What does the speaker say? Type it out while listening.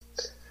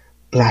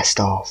Blast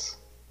off.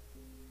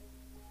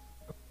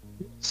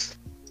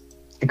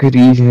 Good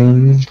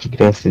evening,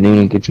 good afternoon,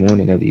 and good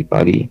morning,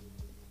 everybody.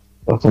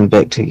 Welcome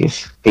back to your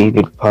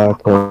favorite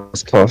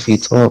podcast, Coffee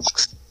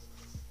Talks.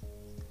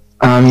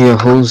 I'm your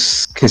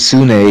host,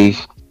 Kasune,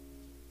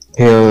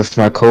 here with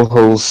my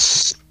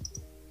co-host.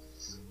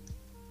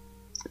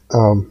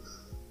 Um,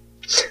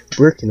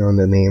 Working on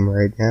the name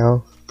right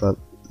now, but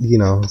you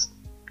know,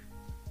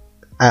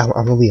 I'm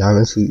gonna be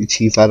honest with you,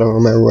 Chief. I don't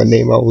remember what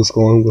name I was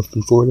going with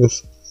before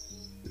this.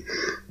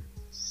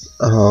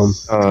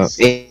 Ames.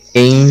 Yeah,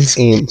 Ames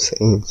Ames,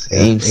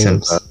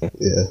 Senpai.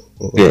 yeah,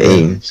 Yeah, yeah.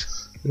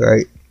 Ames.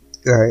 Right.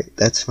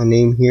 That's my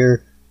name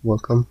here.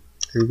 Welcome,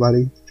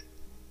 everybody.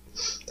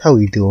 How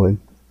you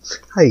doing,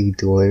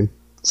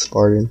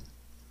 Spartan,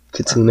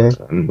 Kitsune?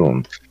 I'm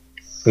doing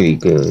pretty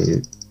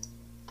good.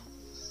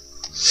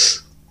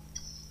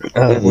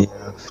 Uh, Yeah,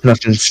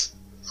 nothing's.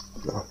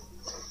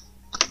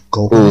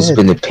 Go School's ahead.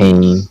 been a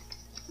pain.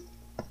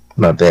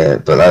 My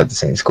bad, but I was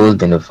saying school's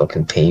been a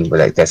fucking pain, but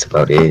like that's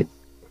about it.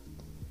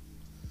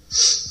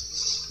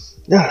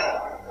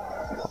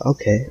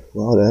 Okay,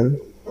 well then.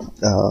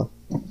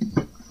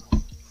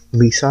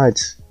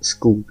 Besides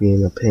school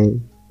being a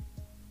pain,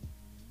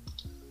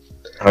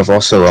 I've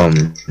also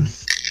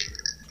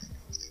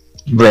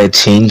read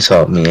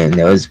Chainsaw Man.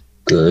 That was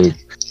good.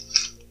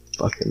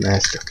 fucking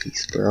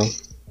masterpiece, bro.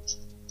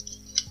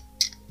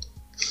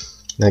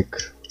 Like,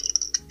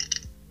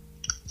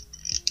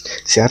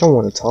 see, I don't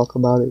want to talk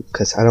about it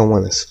because I don't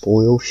want to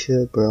spoil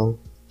shit, bro.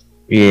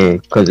 Yeah,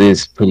 because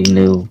it's pretty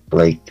new.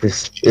 Like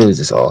this, it was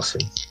just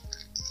awesome.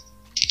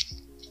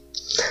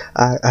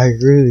 I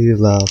really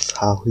love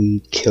how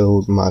he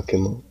killed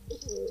Makima.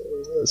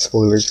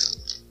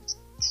 Spoilers.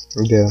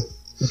 Yeah.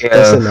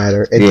 Doesn't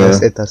matter.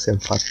 It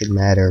doesn't fucking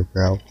matter,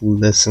 bro. Who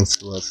listens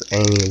to us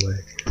anyway?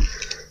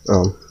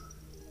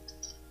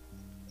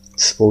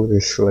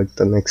 Spoilers for like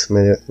the next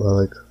minute, but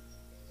like,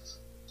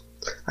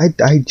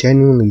 I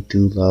genuinely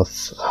do love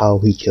how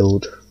he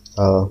killed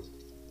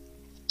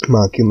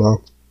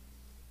Makima.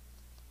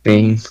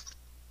 Thing.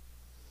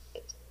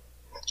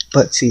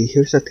 But see,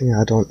 here's the thing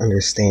I don't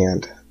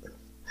understand.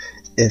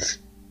 If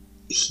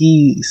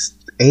he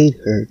ate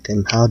her,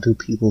 then how do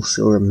people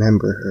still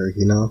remember her,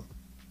 you know?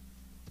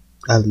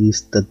 At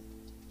least the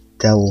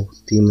devil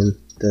demon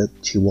that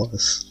she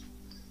was.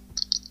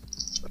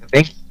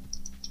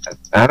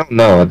 I don't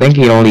know. I think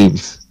they only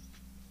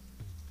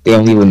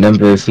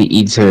remember if he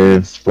eats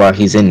her while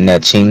he's in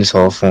that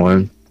chainsaw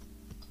form.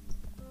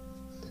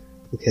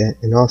 Okay,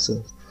 and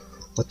also,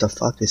 what the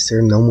fuck, is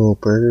there no more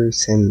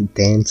burgers and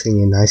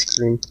dancing and ice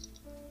cream?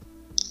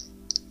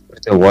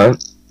 The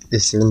what?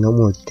 Is there no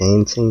more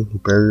dancing,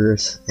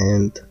 burgers,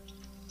 and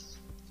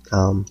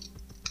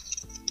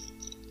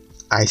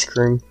ice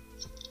cream?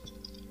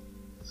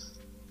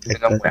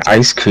 Like, no more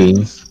ice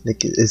cream.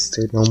 Like, is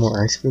there no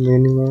more ice cream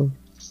anymore?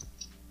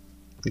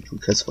 Like,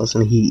 because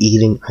wasn't he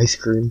eating ice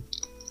cream?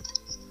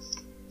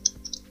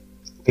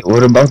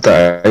 What about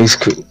the ice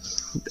cream?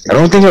 I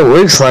don't think it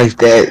works like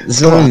that.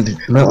 It's only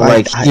not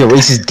like he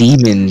erases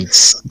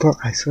demons. Bro,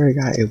 I swear to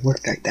God, it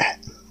worked like that.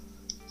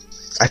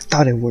 I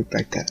thought it worked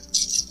like that.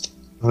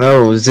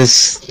 No, it's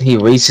just he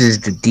erases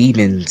the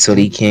demons so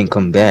they can't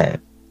come back.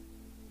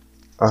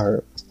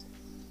 Alright.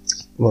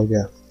 Well,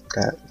 yeah,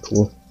 that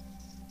cool.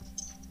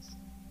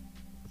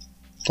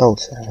 That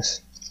was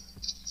ass.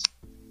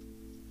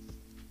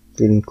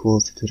 Feeling cool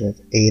if you could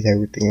have ate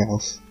everything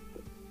else.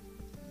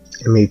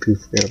 It made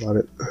people forget about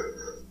it.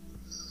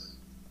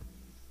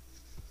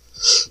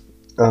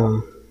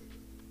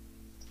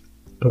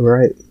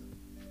 Alright.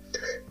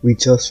 We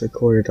just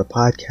recorded a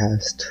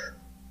podcast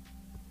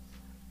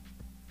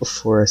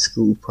for a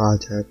school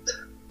project.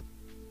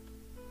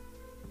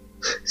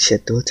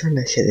 Shit, do I turn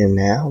that shit in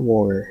now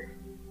or?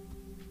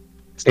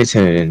 They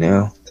turn it in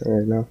now.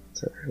 Turn it now?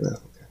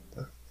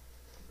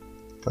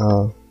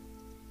 Okay.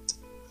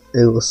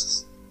 It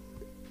was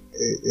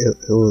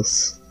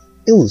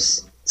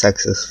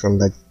sexist from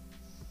the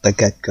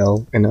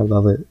get-go, and I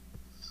love it.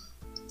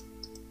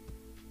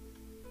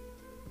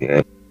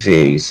 Yeah,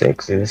 very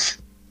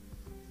sexist.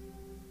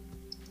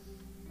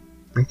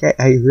 Like,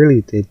 I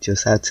really did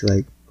just have to,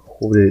 like,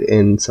 hold it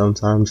in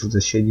sometimes with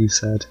the shit you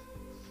said.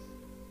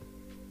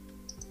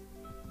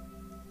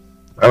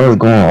 I was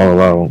going all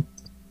out.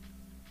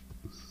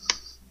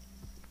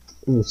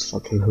 It was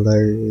fucking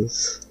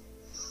hilarious.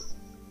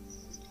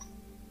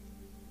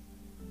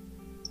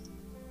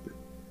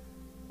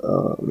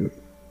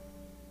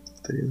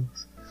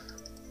 Videos.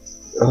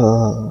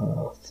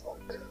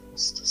 Fuck.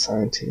 What's the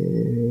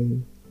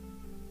 17?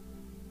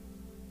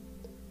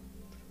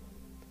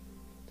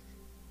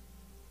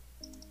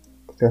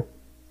 Okay.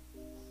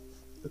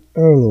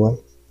 Anyway.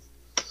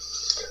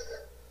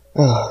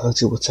 Let's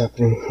see what's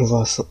happening with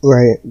us.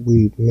 Right,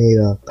 we made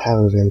a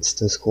Paladins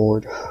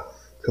Discord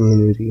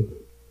community.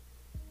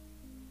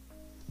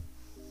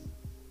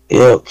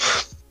 Yep.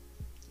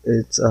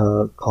 It's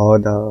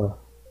called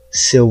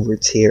Silver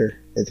Tier,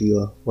 if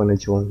you want to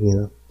join, you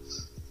know.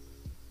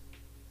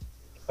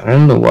 I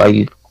don't know why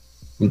you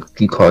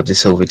called it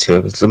silver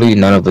tier, because literally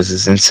none of us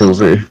is in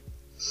silver.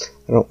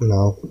 I don't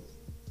know.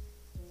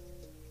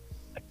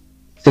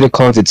 Should have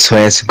called it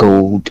trash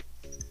gold.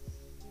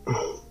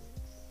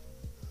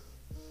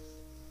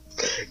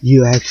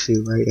 You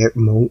actually right.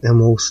 And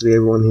mostly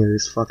everyone here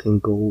is fucking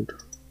gold,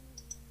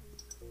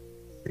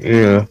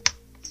 Yeah.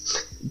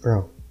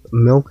 bro.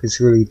 Milk is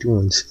really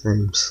doing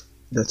screams.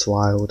 That's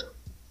wild.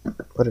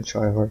 What a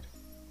tryhard.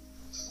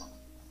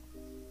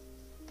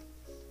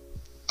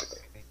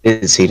 They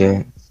did see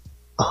that.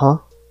 Uh huh.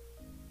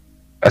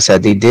 I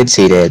said they did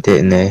see that,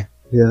 didn't they?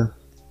 Yeah.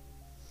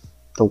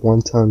 The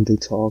one time they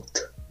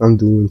talked, I'm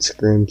doing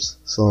screams,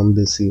 so I'm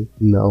busy.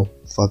 No,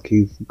 fuck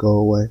you. Go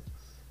away.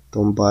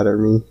 Don't bother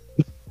me.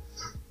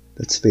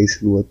 That's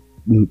basically what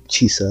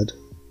she said.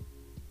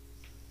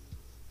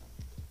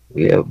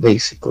 Yeah,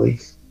 basically.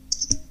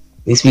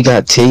 At least we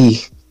got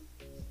tea.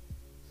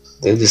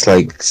 They're just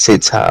like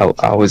 6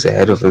 hours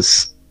ahead of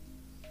us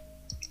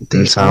in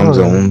They time are.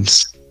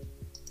 zones.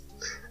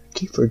 I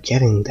keep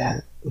forgetting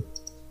that.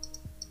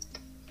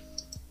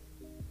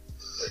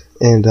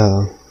 And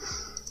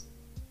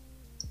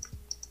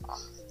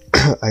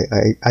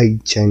I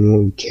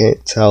genuinely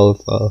can't tell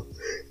if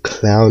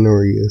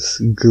clownery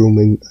is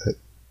grooming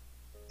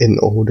an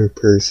older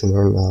person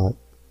or not.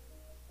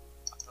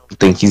 I don't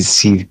think he's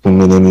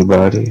cheating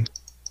anybody.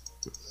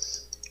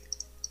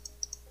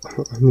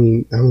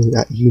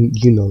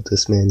 You know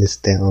this man is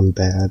down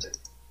bad.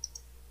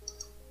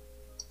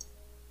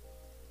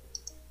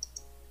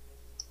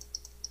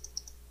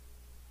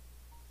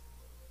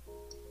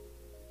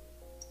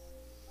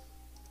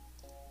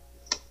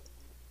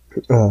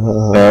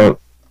 Well,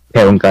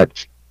 Kevin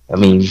got. I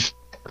mean,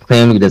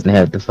 Clammy doesn't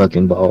have the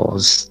fucking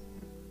balls.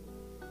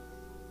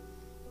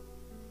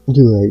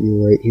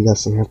 You're right. He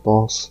doesn't have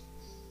balls.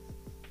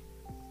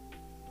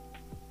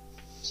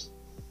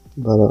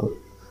 But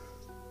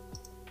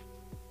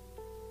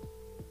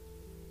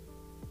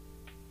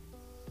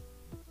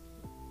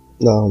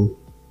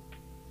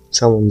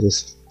someone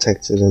just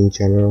texted in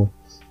general.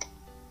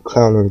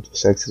 Clowner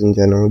just texted in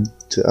general.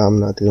 I'm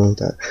not dealing with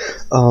that.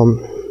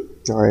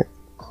 Alright.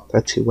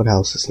 Let's see what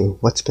else is new.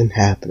 What's been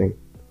happening?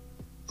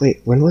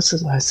 Wait, when was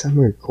the last time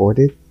we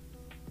recorded?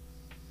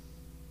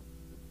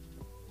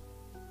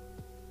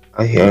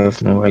 I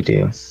have no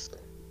idea.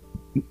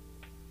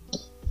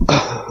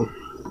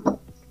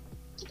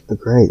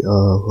 Great.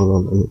 Hold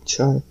on. Let me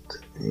check.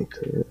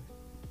 Anchor.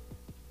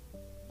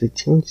 They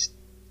changed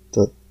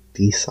the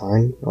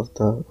design of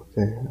the.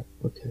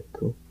 Okay,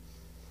 cool.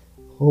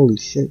 Holy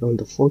shit! On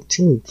the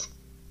 14th.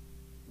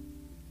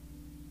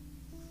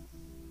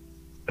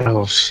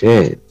 Oh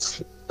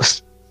shit.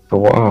 For a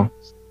while.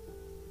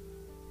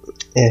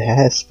 It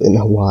has been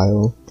a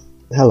while.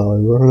 Hello,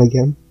 everyone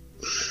again.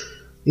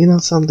 You know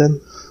something?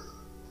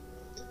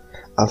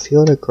 I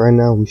feel like right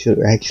now we should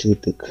actually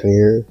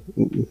declare.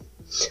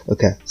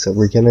 Okay, so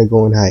we're gonna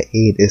go on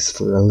hiatus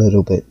for a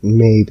little bit,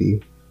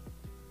 maybe.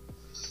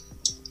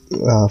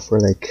 For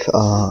like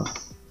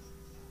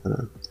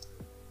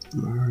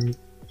March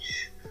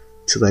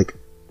to like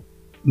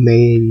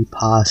maybe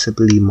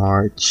possibly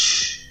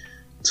March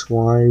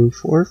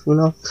 24th. You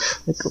know,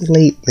 like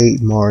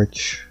late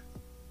March.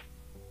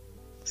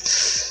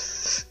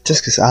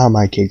 Just cause I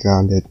might get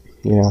grounded,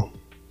 you know.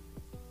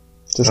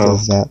 Just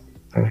cause that.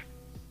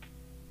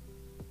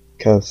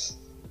 Cause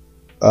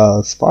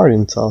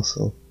Spartan's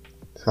also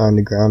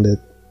kinda grounded.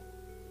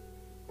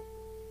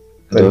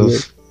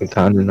 But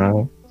kinda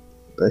now.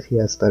 But he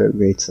has better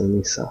grades than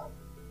me, so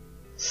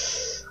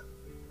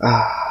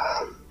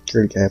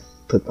really gotta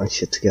put my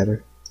shit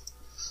together.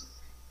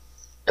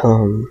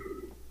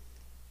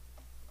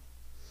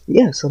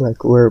 Yeah, so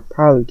like we're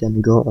probably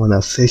gonna go on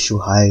official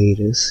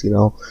hiatus, you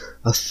know,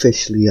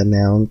 officially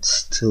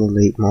announced till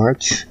late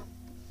March.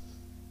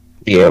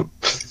 Yep.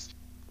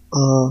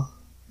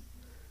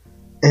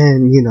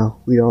 And you know,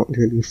 we don't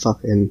really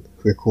fucking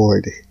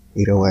record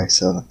either way,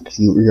 so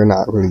you're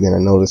not really gonna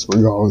notice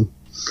we're going.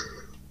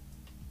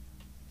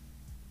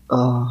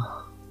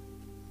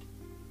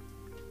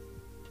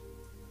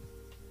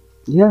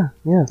 Yeah.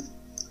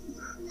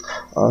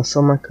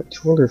 So my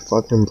controller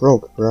fucking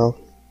broke, bro.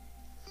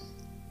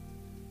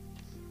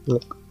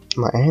 Look,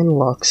 my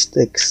analog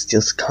sticks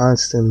just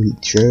constantly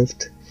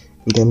drift,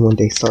 and then when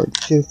they start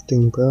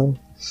drifting, bro,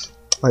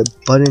 my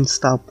buttons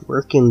stop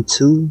working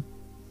too.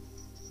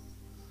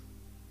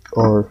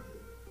 Or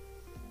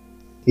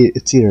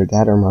it's either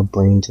that or my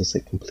brain just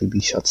like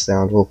completely shuts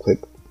down real quick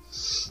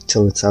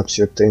till it stops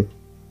drifting.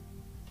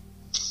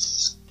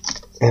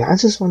 And I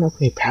just want to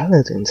play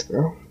Paladins,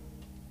 bro.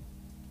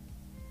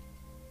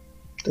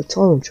 That's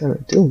all I'm trying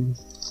to do.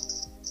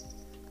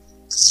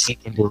 You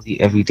can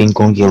delete everything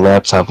on your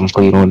laptop and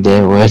play it on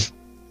there, right?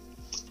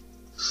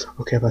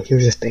 Okay, but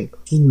here's the thing.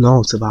 Who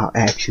knows about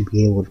actually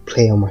being able to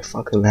play on my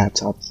fucking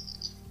laptop?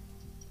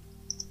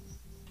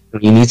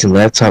 You need a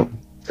laptop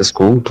for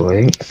school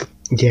play.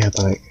 Yeah,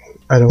 but like,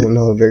 I don't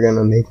know if they're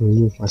gonna make me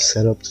move my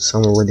setup to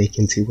somewhere where they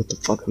can see what the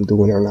fuck I'm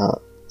doing or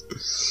not.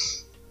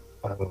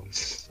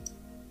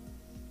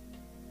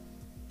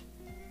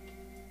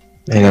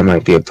 And that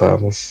might be a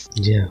problem.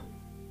 Yeah.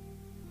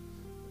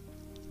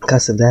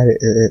 Because of that,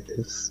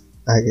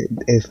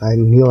 If I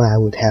knew I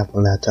would have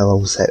one laptop, I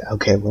would say,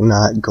 okay, we're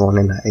not going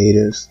in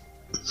hiatus,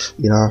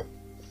 you know,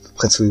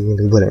 because we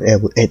really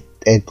wouldn't.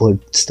 It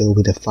would still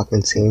be the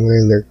fucking same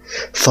regular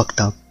fucked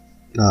up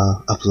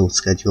upload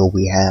schedule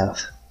we have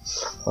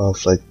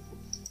of like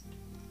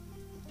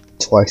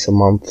twice a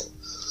month.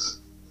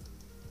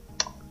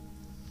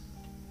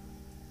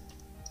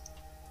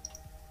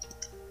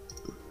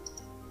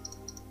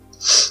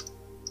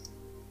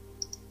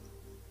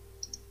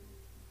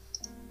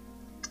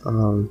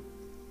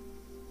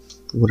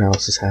 What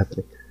else is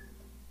happening?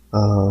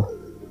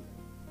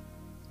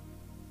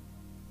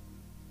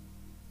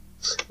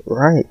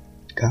 Right,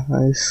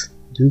 guys,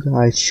 you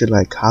guys should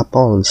like hop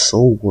on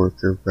Soul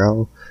Worker,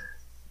 bro.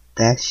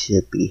 That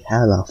should be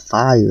hella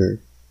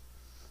fire.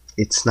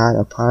 It's not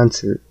a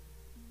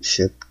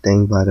sponsorship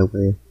thing, by the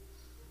way.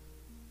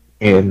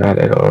 Yeah, not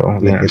at all.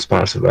 We Like aren't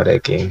sponsored by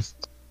that game.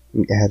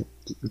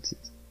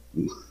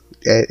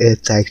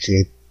 It's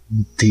actually a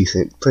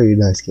decent, pretty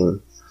nice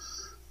game.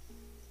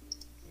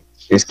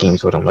 This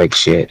game's what I'm like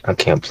shit. I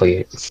can't play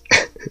it.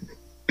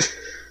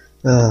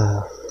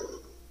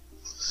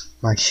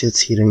 My shit's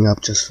heating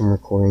up just from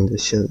recording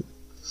this shit.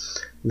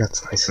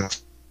 That's nice.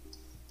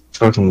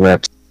 Fucking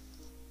web.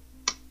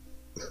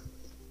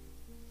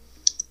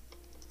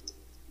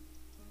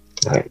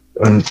 Like,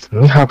 let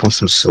me hop on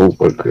some Soul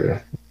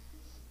Worker.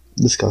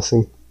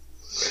 Disgusting.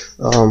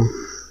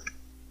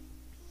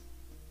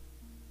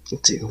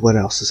 Let's see, what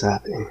else is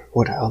happening?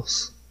 What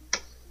else?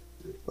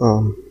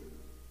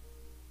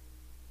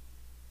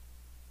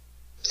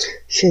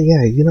 Shit,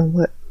 yeah, you know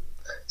what?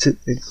 So,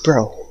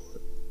 bro,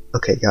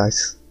 okay,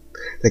 guys,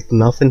 like,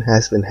 nothing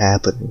has been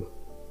happening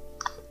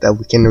that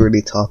we can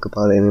really talk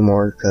about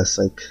anymore, because,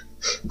 like,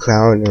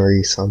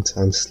 Clownery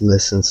sometimes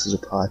listens to the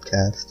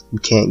podcast. We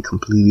can't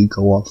completely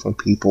go off on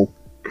people,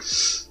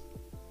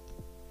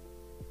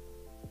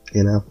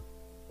 you know?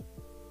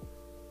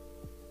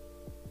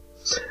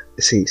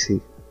 See.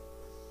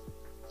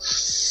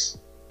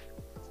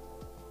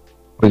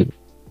 Wait.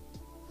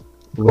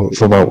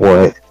 For about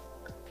what?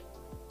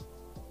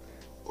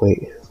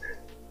 Wait.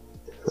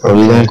 Are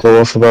we gonna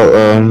go off about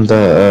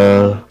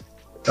the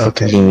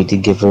Okay. game we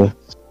did give her?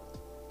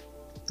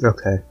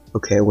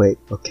 Okay, wait,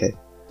 okay.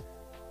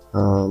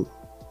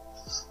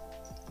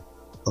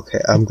 Okay,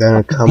 I'm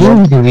gonna come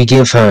up. Did we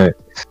give her?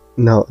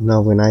 No,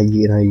 we're not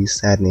gonna use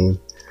that name.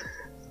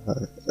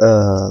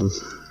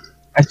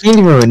 I can't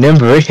even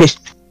remember it.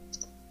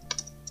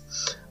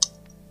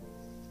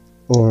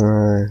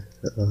 Or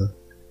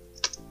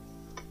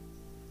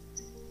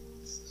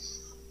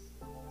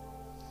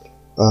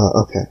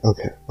okay.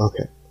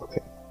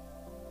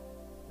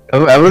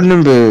 I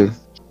remember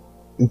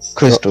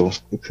Crystal.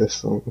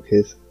 Crystal,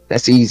 okay.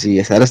 That's easy.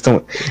 Yes, I just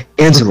don't.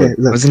 Angela, Okay,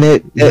 look, wasn't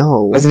it?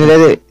 No, wasn't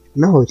it?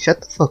 No,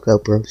 shut the fuck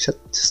up, bro. Just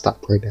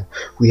stop right now.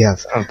 We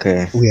have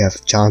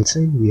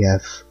Johnson, we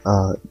have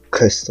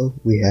Crystal,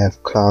 we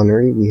have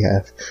Clownery, we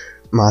have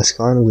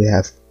Moscon, we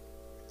have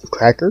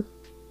Cracker.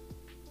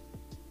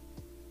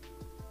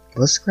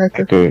 What's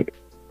Cracker?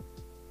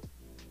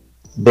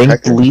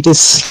 Bank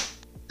Deletus.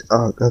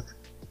 Okay.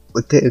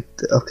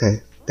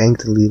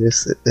 Bank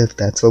Deletus, if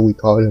that's what we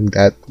called him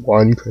that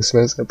one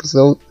Christmas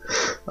episode.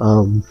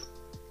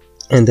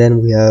 And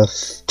then we have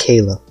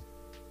Kayla.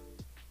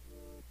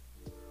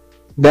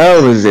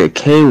 That was it,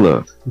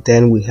 Kayla.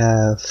 Then we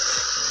have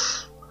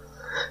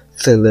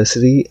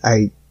Felicity.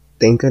 I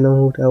think I know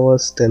who that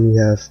was. Then we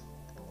have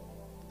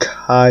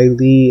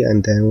Kylie,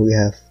 and then we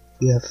have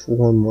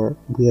one more.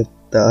 We have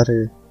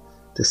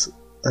this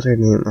other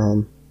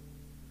name.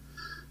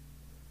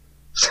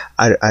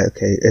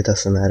 Okay, it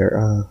doesn't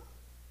matter.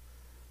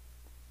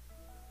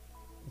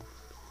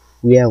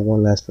 We have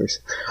one last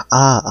person.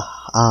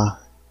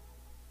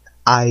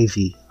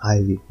 Ivy.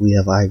 We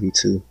have Ivy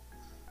too.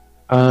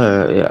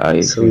 Yeah,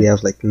 Ivy. So we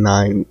have like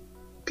 9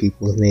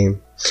 people's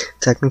name.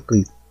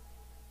 Technically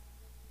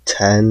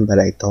 10, but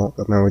I don't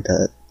remember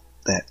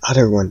that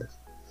other one.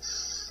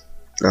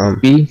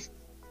 Kirby,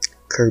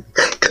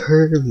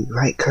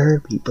 right?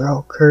 Kirby,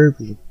 bro,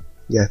 Kirby.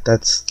 Yeah,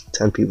 that's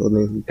 10 people's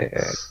name.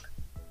 Yeah.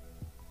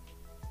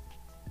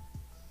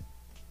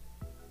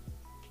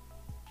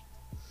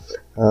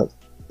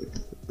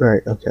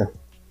 Right, okay.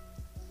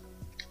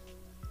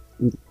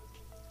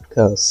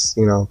 Because,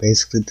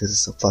 basically this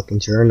is a fucking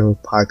journal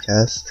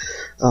podcast.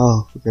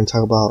 Oh, we're gonna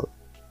talk about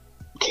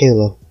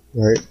Kayla,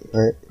 right?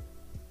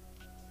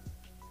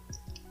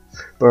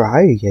 Bro, how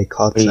you get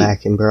caught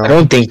slacking, bro? I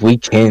don't think we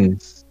can.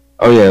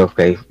 Oh yeah,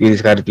 okay. We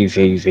just gotta be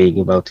very vague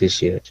about this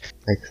shit.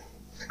 Like,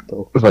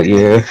 bro. But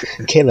yeah.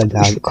 Kayla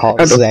got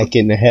caught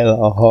slacking the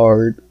hell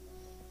hard.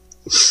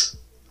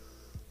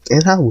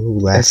 And I will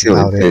laugh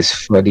about it.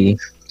 It's funny.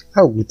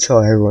 I will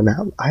tell everyone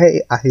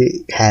I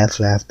have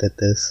laughed at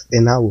this,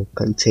 and I will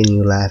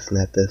continue laughing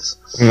at this.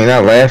 I mean, I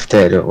laughed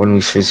at it when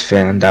we first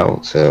found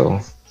out, so.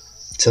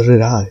 So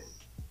did I.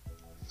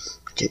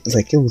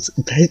 Like, it was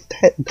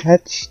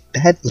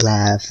that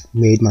laugh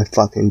made my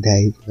fucking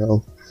day,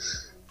 bro.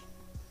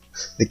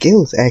 Like, it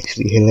was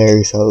actually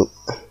hilarious. So,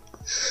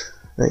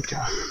 like,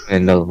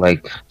 and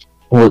like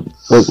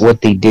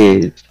what they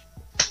did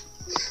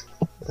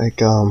Like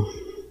um,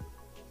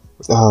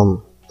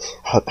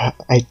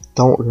 I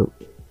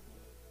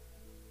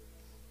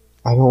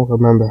don't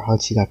remember how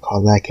she got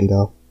caught lacking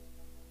though.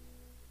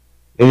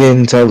 They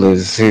didn't tell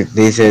us.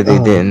 They said they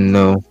Oh, didn't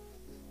know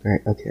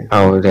right, okay.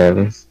 how it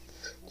happened.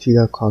 She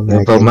got caught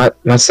Yeah, but lacking.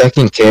 my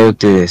second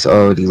character is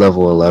already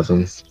level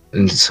 11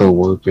 and so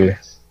worker.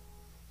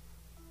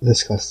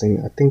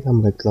 Disgusting. I think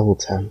I'm like level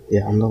 10.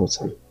 Yeah, I'm level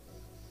 10.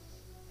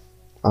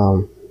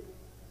 Um,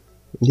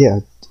 yeah,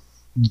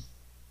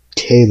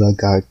 Kayla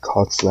got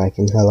caught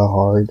slacking hella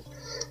hard.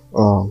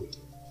 Um,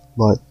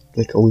 but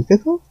like a week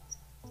ago?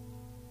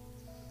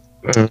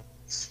 Mm,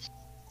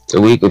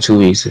 a week or 2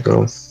 weeks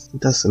ago. It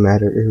doesn't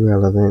matter,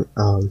 irrelevant.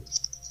 Um,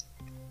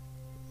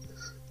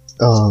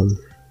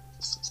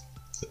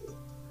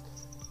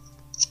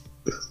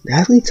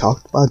 have we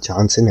talked about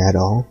Johnson at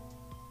all?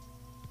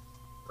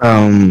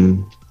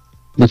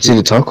 What's there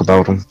to talk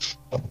about him?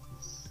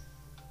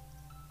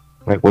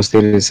 Like, what's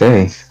there to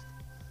say?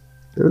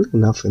 Really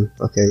nothing.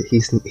 Okay,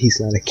 he's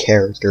not a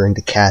character in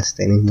the cast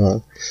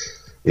anymore.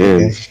 Yeah,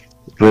 Okay,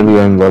 really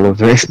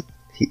irrelevant.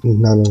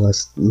 none of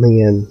us,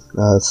 me and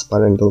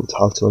Spartan, don't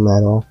talk to him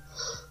at all.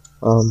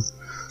 Um,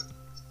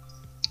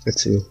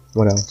 let's see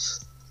what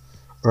else.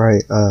 All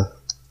right.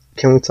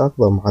 Can we talk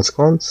about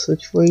Moscon's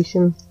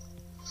situation?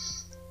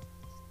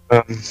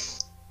 Um,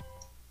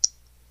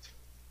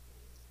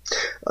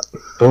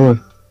 sure.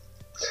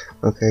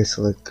 Okay,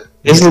 so like,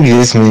 This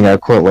exists when I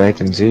quit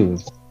lacking too.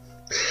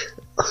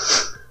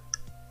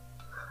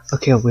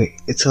 okay, wait.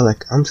 It's so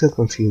like I'm so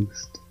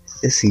confused.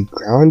 Is he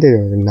grounded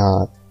or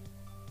not?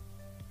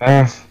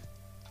 Uh,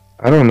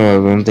 I don't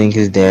know. I don't think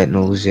his dad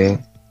knows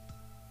yet.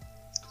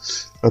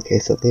 Okay,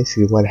 so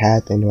basically what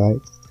happened, right?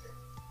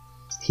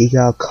 He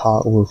got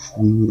caught with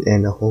weed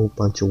and a whole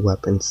bunch of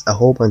weapons, a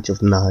whole bunch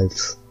of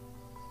knives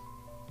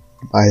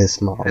by his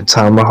A mom.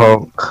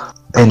 tomahawk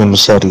and a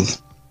machete.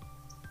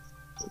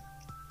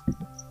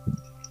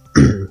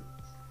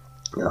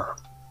 Oh,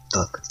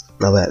 fuck.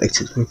 My bad,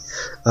 excuse me.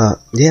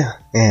 Yeah,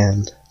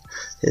 and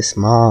his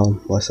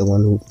mom was the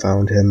one who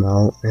found him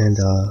out, and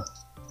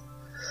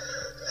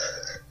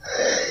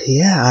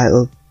yeah, I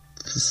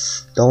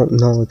don't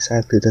know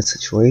exactly the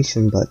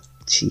situation, but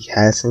she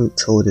hasn't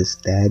told his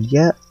dad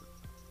yet.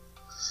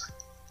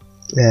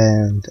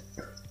 And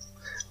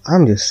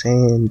I'm just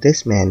saying,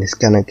 this man is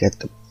gonna get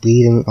the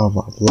beating of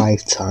a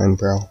lifetime,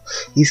 bro.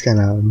 He's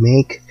gonna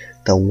make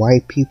the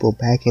white people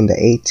back in the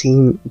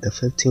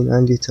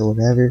 1500s or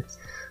whatever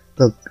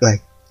look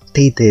like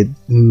they did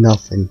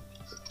nothing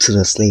to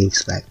the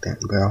slaves back then,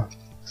 bro.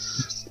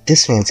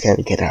 This man's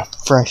gonna get a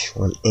fresh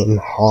one in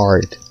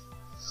hard.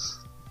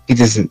 He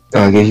doesn't.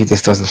 Yeah, he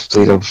just doesn't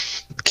straight up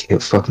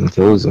fucking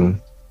kills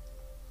him.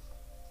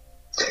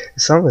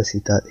 As long as he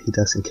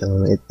doesn't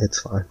kill him, it's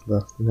fine,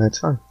 bro. It's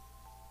fine.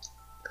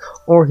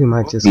 Or he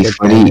might just get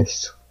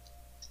banished.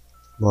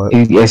 But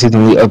He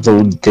accidentally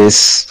upload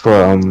this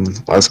for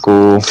a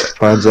school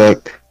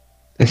project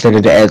instead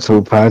of the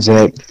actual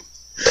project.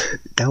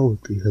 that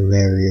would be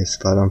hilarious.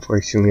 But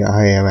unfortunately,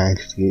 I am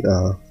actually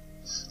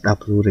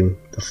uploading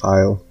the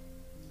file.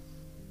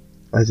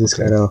 I just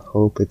gotta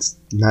hope it's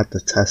not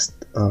the test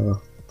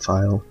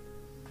file.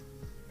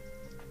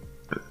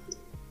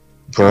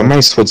 Bro, I might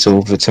switch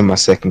over to my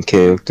second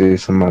character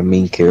from my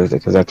main character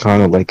because I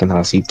kind of like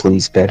how she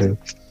plays better.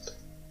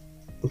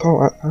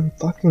 Bro, I'm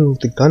fucking with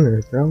the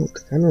gunner, bro.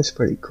 The gunner's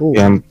pretty cool.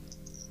 Yeah,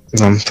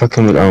 I'm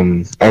fucking with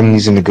I'm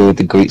using to go with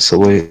the great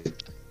sword.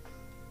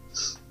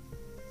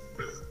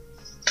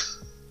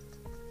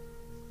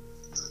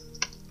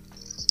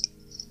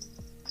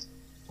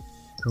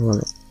 Oh,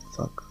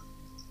 fuck.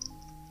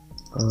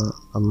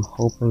 I'm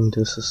hoping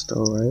this is the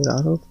right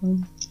auto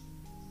plane.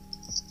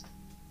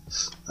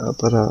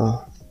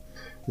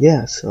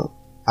 Yeah, so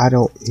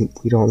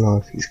we don't know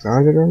if he's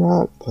grounded or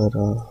not, but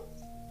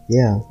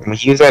yeah.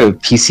 He was at a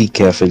PC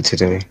cafe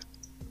today.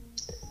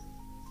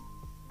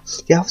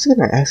 Yeah, I was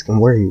gonna ask him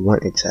where he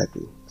went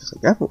exactly.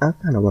 Like, I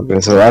kind of wonder. Yeah,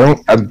 so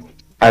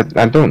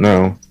I don't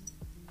know.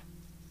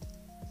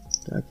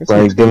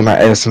 Like then when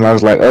I asked him, I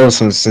was like, oh,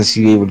 since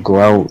you able to go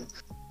out,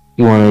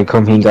 you want to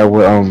come hang out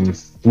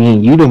with me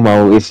and you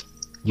tomorrow if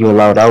you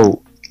allowed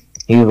out.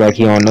 He was like,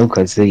 he don't know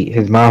because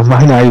his mom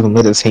might not even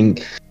let us hang.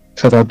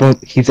 Cause I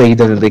thought he said he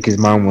doesn't think his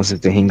mom wants us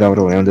to hang out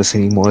around us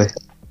anymore.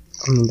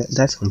 I mean,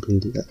 that's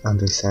completely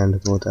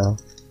understandable, though.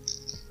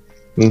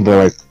 I mean,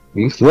 but like,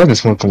 he wasn't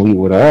smoking weed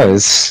with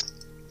us.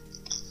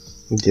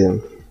 Yeah.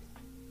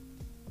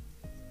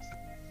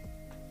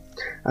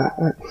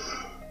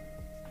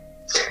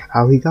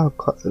 How he got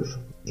caught,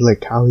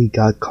 how he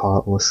got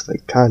caught was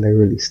like kind of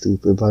really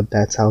stupid, but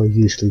that's how it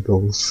usually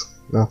goes.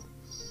 No.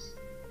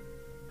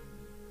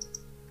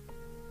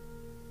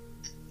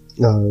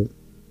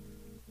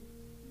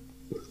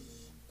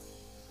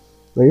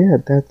 But yeah,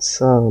 that's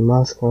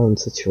Moscow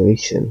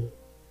situation.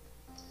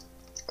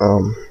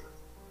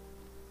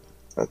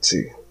 Let's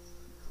see.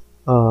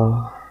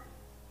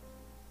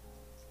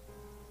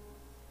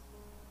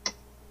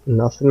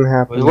 Nothing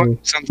happened.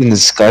 Something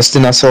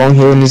disgusting I saw on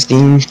here in this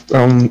game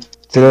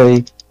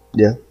today.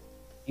 Yeah.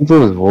 People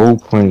was role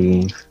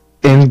playing.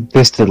 in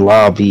just the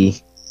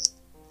lobby.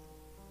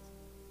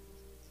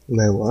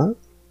 Wait, what?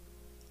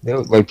 There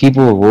was, like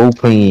people were role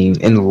playing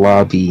in the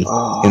lobby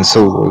in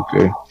Soul Oh,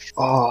 Worker.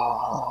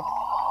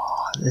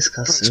 It's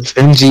disgusting.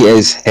 cringy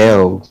as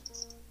hell.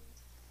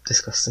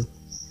 Disgusting.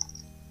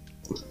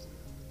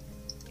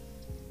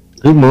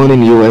 Good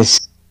morning,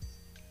 US.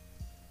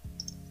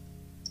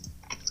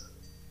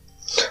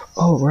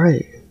 Oh,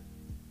 right.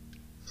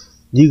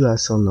 You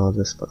guys don't know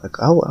this, but like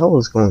I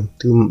was going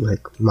through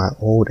like my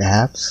old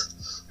apps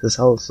because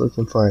I was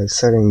looking for a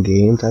certain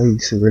game that I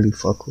used to really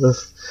fuck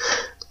with.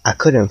 I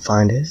couldn't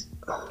find it,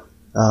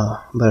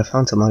 but I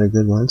found some other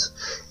good ones,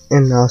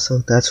 and also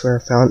that's where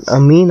I found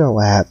amino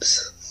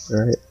apps.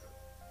 Right?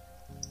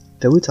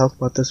 Did we talk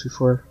about this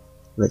before?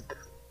 Like,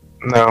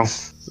 No.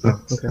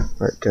 oh, okay,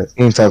 right, good.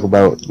 We can talk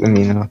about,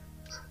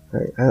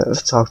 Right,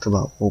 I've talked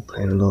about role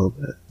playing a little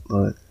bit,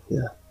 but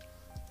yeah.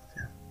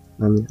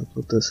 Let me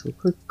upload this real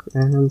quick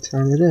and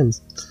turn it in.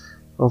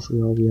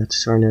 Hopefully all we have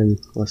to turn in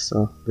was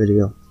the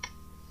video.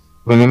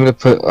 remember to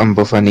put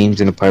both our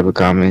names in the private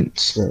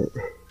comments. Right.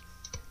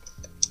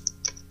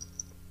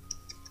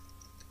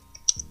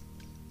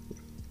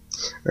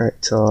 Right,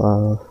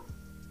 so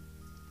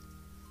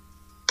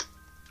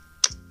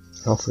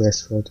hopefully I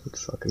spelled it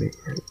fucking name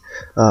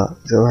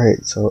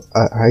right. So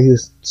I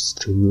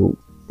used to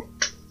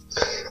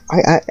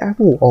I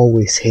will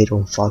always hate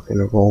on fucking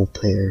role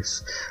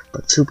players.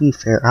 But to be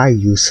fair, I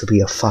used to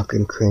be a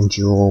fucking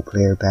cringy role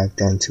player back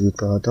then too,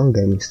 bro. Don't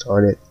get me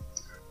started.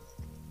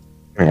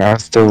 I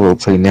still will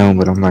play now,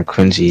 but I'm not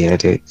cringy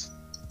at it.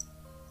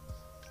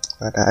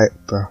 But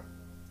bro,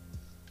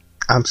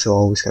 I'm still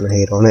always gonna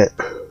hate on it.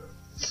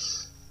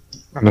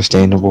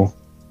 Understandable.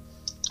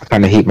 I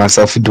kind of hate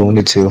myself for doing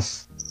it too.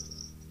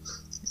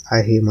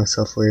 I hate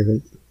myself for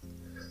even.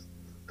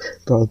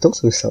 Bro,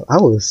 those were so. I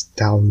was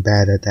down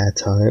bad at that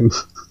time.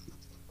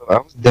 I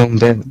was down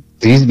bad.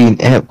 There used to be an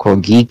app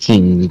called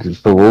Geeking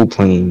for role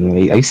playing.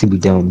 Right? I used to be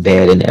down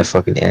bad in that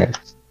fucking app.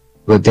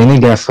 But then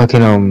it got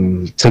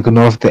fucking taken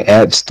off the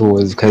app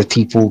stores because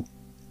people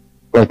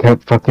like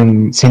kept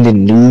fucking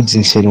sending nudes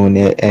and shit on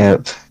that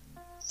app.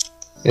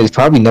 It's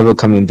probably never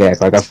coming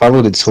back. Like I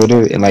followed the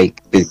Twitter and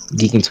like the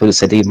Geeking Twitter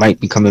said they might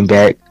be coming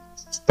back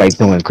like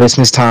during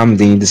Christmas time.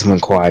 Then this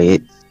went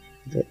quiet.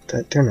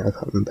 They're not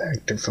coming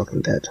back. They're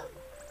fucking dead.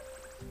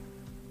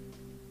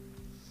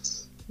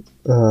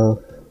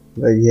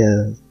 But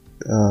yeah,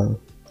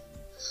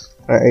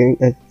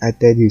 I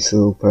did used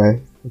to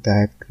play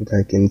back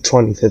like in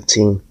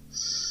 2015.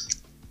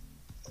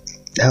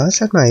 Have I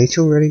said my age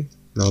already?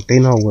 No, they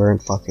know we're in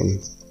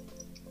fucking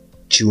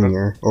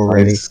junior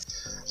already.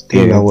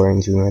 They know we're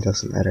in junior. It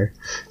doesn't matter.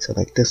 So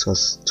like this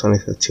was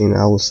 2015.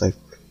 I was like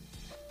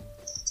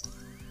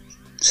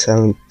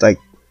 7. Like,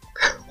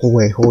 oh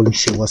wait, holy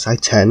shit, was I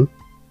 10?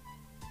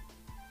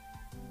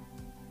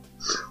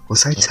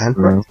 Was I 10?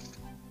 Bro.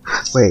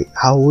 Wait,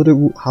 how old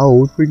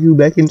were you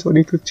back in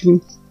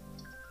 2015?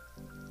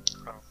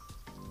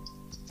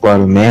 Well,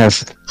 the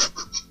math.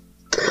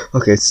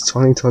 Okay, it's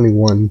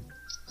 2021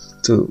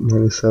 to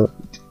 -7.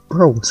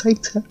 Bro, was I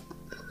 10?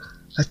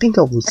 I think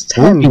I was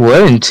 10. You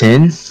weren't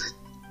 10.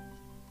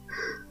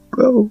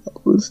 Bro, I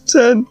was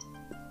 10.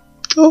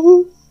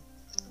 Oh,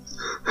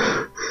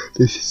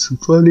 this is so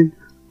funny.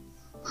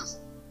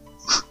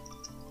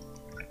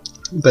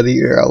 But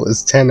either I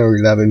was 10 or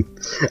 11.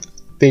 I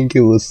think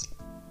it was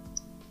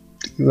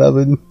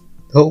 11.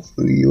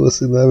 Hopefully it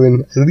was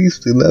 11. At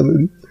least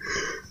 11.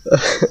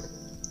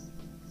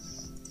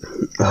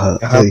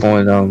 Hop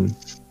on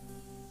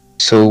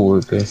Soul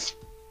Worker.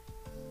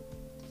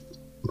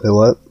 Wait,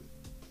 what?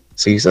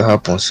 So you used to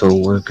hop on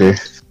Soul Worker.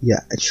 Yeah,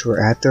 sure.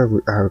 After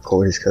I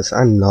record this, because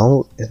I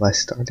know if I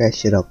start that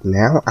shit up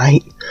now,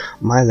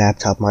 my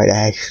laptop might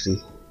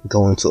actually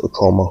go into a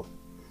coma.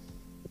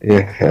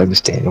 Yeah,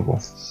 understandable.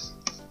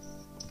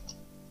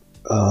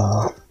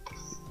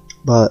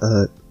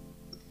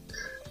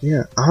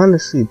 Yeah,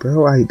 honestly,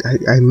 bro, I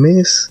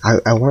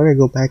want to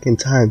go back in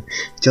time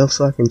just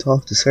so I can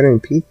talk to certain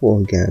people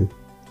again.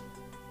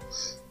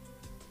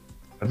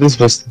 This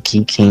was the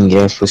Key King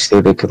app for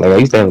still there, cause like I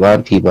used to have a lot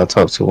of people I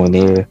talked to on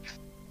there,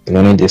 and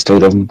then they just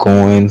straight up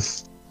going.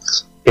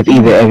 If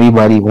either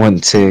everybody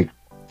wanted to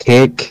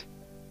kick,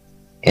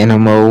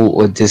 Animo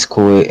or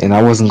Discord, and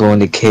I wasn't going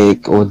to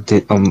kick or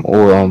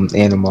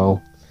Animo.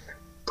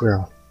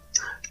 Bro,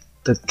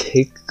 the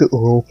cake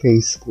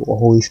roleplays will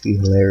always be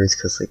hilarious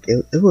because like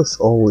it was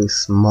always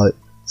smut.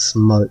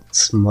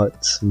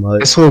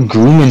 That's where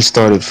grooming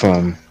started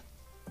from.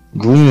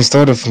 Grooming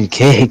started from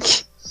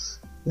cake.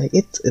 Like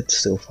it's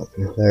still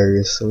fucking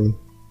hilarious to me.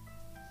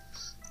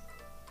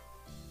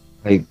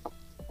 Like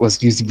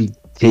what's used to be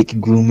cake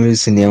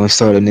groomers, and now it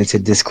started into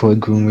Discord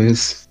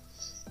groomers.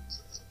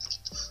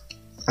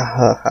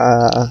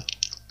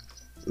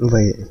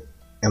 Wait,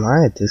 am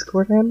I a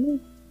Discord admin?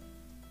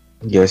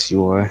 Yes,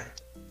 you are.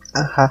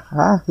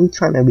 Who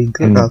trying to be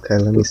good? Okay,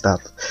 let me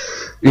stop.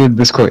 You're a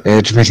Discord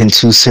admin in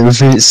 2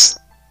 servers.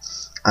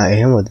 I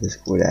am a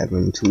Discord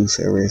admin in 2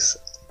 servers.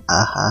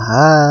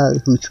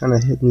 Who trying to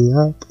hit me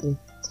up?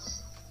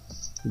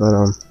 But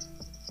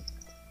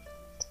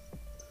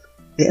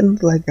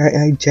And like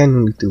I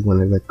genuinely do want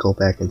to like go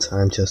back in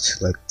time just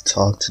to like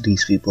talk to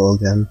these people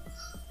again.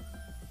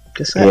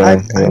 Cause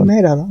Yeah, I yeah.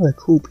 met a lot of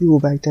cool people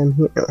back then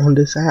here on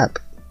this app.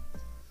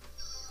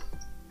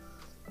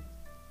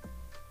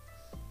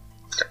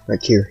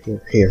 Like here.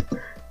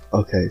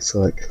 Okay, so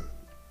like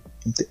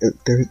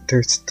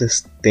there's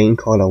this thing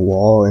called a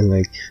wall, and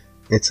like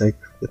it's like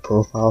the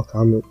profile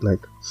comment, like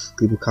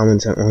people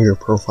commenting on your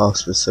profile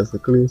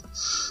specifically.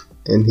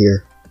 And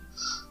here,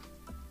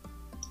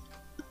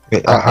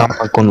 Wait, I'm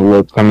not gonna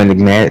look. I'm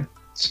in mad.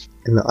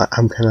 and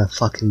I'm gonna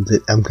fucking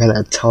I'm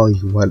gonna tell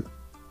you what.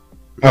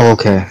 Oh,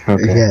 okay,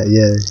 okay.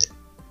 Yeah.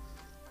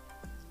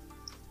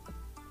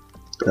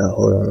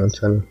 Hold on, I'm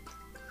trying to.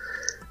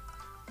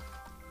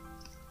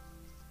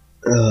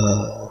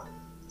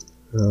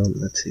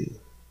 Let's see.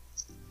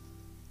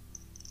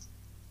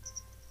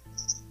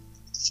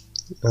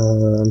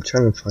 I'm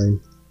trying to find.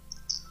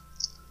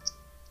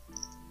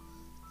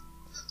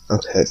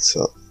 Okay,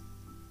 so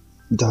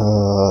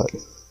I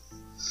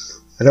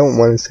don't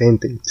want to say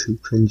anything too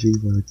cringy,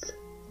 but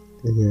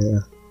yeah.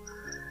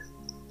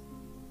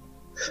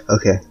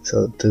 Okay,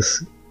 so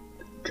this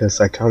because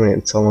I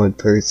commented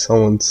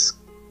someone's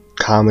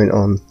comment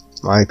on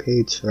my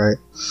page, right?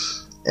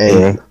 And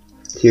Yeah.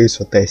 here's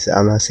what they said.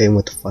 I'm not saying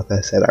what the fuck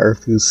I said. I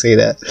refuse to say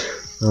that.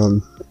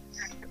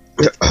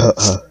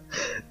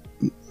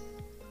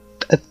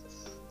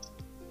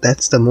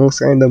 That's the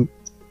most random.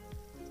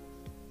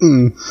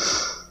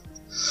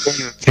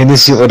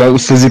 Finish it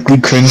without physically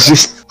cringing.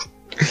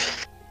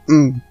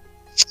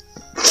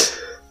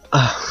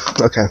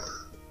 Okay.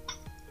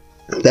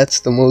 That's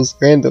the most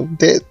random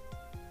bit.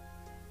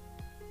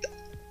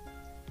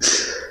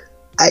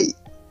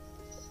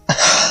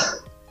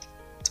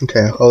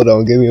 Okay, hold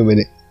on, give me a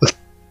minute.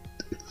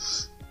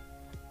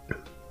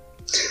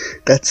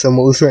 That's the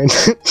most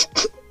random.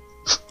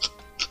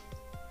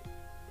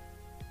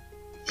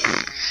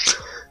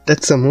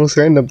 That's the most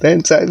random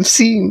dance I've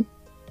seen.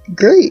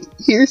 Great,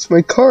 here's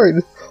my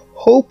card.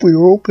 Hope we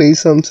roleplay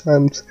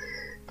sometimes.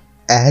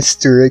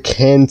 Asterisk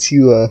hands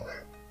you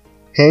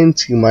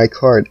my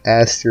card.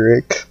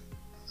 Asterisk.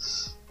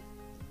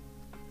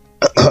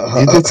 Did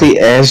it say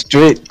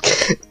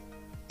asterisk?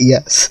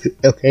 Yes.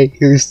 Okay.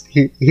 Here's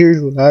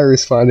what I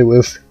responded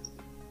with.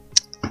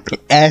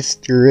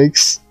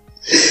 Asterisk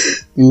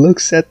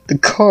looks at the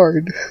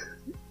card.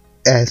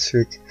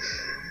 Asterisk.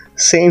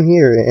 Same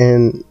here,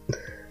 and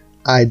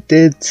I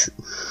did.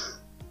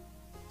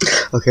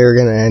 Okay, we're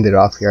gonna end it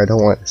off here. I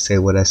don't want to say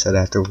what I said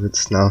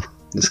afterwards. No,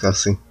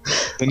 disgusting.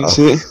 Finish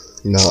it.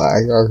 No, I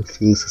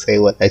refuse to say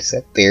what I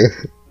said there.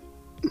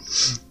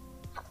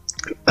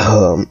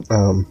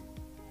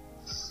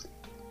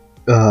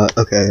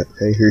 Okay,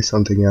 here's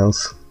something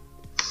else.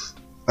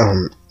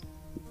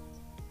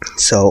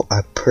 So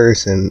a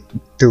person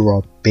threw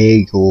a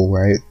bagel,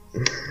 right?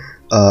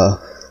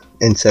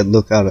 And said,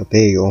 "Look out, a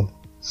bagel."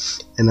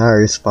 And I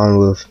respond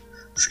with,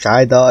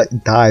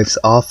 "Skydot dives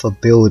off a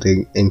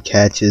building and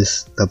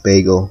catches the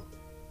bagel."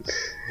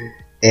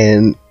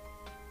 And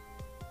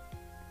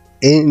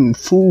in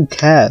full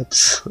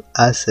caps,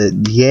 I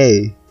said,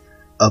 "Yay,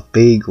 a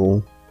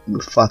bagel!"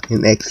 with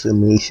fucking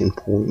exclamation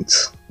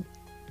points.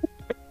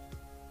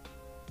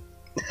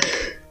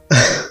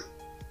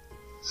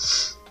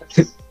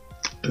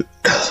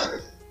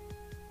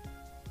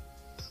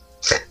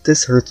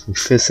 This hurts me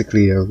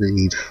physically to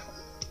read.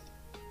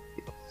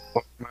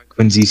 My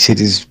cringy shit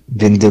has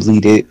been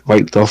deleted,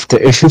 wiped off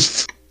the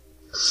earth.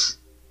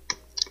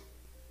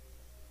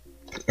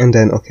 And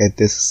then, okay,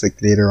 this is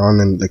like later on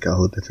in like a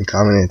whole different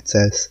comment. It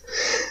says,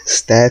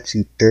 "Stabs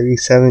you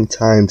 37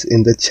 times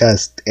in the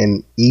chest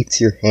and eats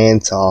your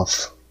hands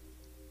off."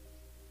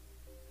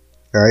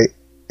 Right?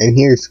 And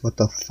here's what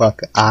the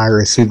fuck I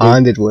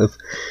responded with.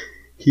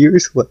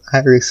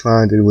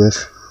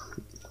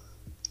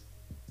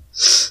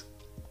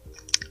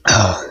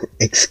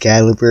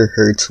 Excalibur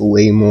hurts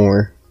way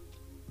more.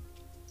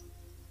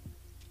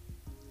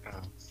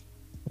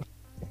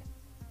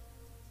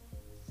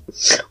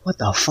 What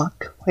the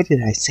fuck? Why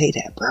did I say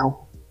that,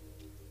 bro?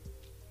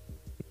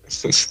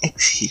 Excuse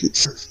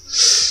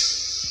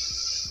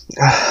me.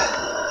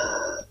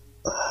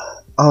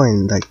 Oh,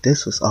 and like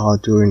this was all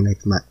during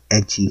like my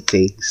edgy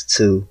phase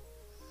too.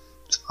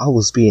 So I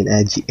was being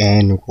edgy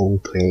and role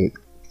playing.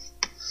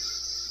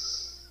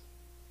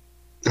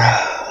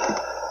 I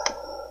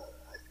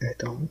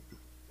don't.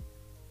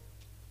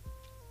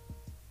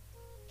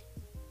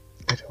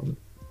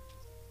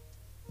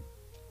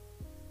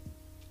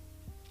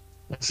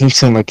 You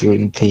sound like you're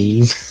in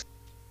pain.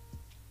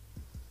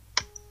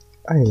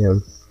 I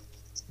am.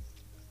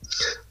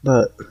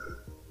 But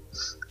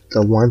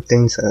the one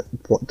thing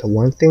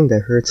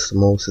that hurts the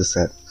most is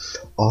that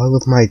all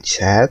of my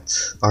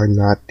chats are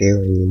not there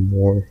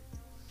anymore.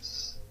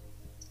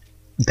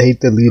 They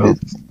deleted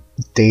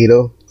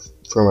data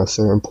from a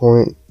certain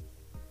point,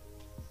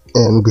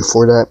 and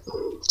before that,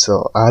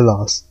 so I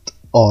lost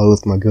all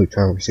of my good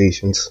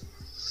conversations.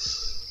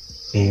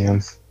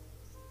 Damn.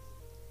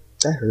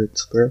 That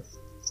hurts, bro.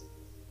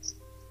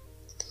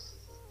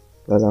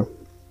 But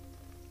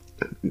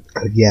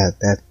Yeah,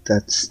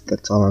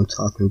 that's all I'm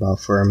talking about.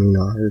 For I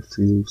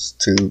refuse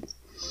to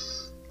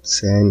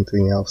say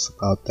anything else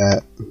about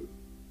that.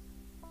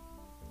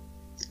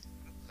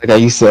 Like I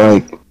used to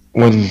like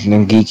when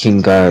Nangi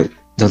King got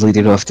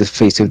deleted off the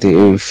face of the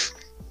earth.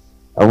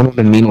 I went on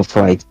the meeting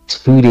for like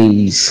 2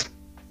 days,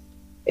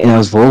 and I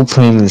was role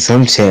playing in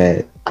some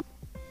chat,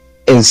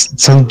 and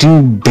some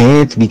dude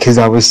banned because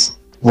I was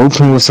role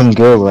playing with some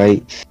girl,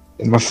 right?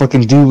 And my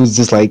fucking dude was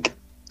just like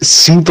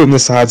super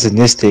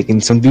misogynistic,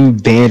 and some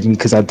dude banned me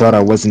because I thought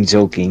I wasn't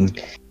joking.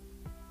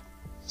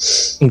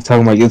 He's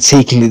talking about you're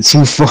taking it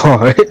too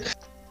far,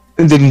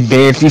 and then he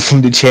banned me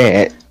from the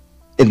chat,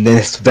 and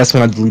that's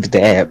when I deleted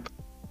the app.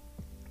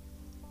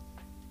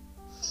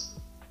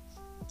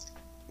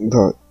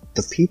 But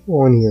the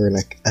people on here are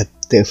like a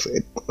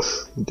different.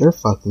 They're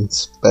fucking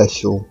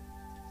special.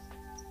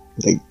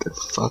 Like they're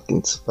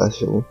fucking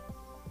special.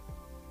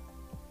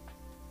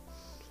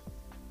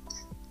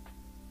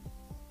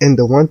 And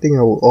the one thing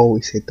I will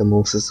always hate the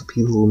most is the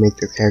people who make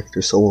their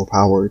characters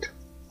overpowered.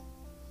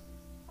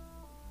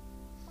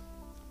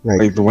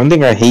 Like the one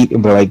thing I hate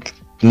about like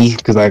me,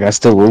 because like I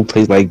still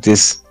roleplay like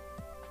this,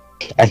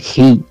 I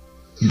hate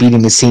being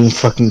in the same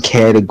fucking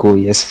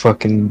category as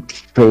fucking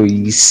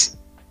furries.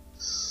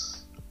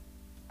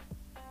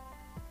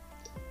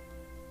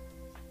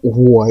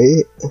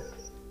 What?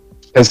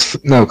 Because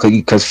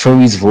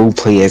furries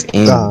roleplay as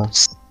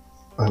animals.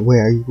 Wait,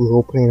 are you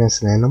role playing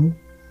as an animal?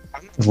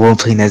 I'm not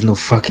roleplaying as no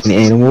fucking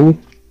animal.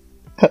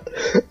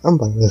 I'm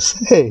about to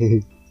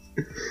say.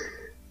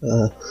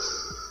 But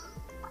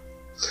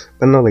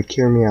no, like,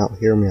 hear me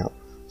out.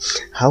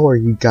 How are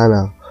you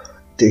gonna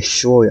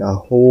destroy a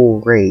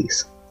whole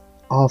race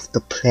off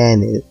the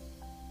planet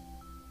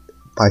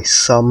by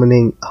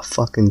summoning a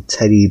fucking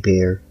teddy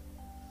bear?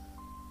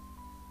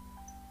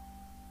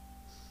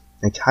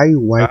 Like, how you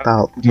wipe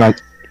out? I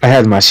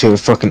had my share of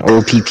fucking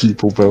OP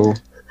people, bro.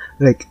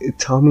 Like,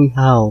 tell me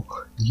how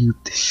you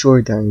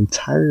destroyed the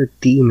entire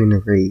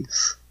demon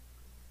race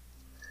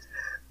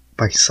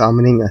by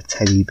summoning a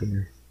teddy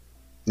bear.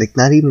 Like,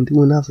 not even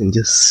doing nothing,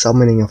 just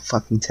summoning a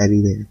fucking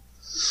teddy bear.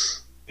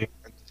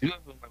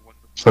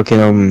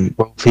 Fucking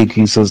roleplay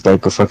creatures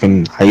like a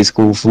fucking high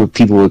school full of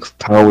people with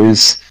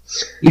powers.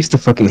 I used to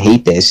fucking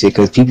hate that shit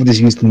because people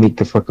just used to make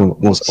the fucking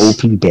most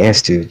OP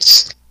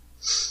bastards.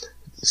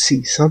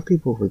 See, some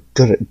people were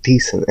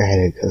decent at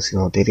it because,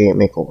 they didn't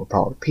make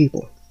overpowered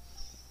people.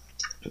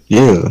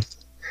 Yeah.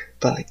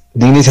 But, like,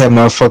 then just have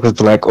motherfuckers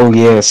be like, oh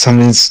yeah,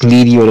 summons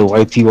meteor to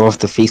wipe you off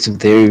the face of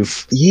the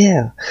earth.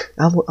 Yeah.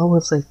 I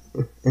was like,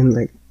 and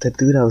like, the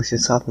dude I was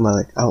just talking about,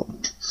 like,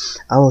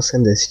 I was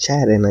in this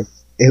chat and, like,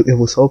 it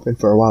was open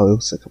for a while. It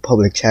was like a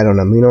public chat on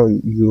them.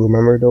 You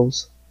remember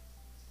those?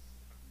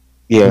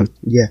 Yeah.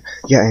 Yeah,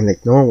 and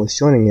like no one was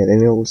joining it,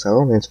 and it was a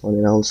romance one,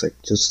 and I was like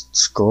just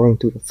scrolling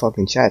through the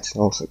fucking chats,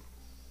 and I was like,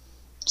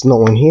 there's no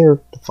one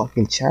here. The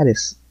fucking chat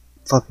is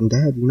fucking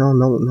dead, no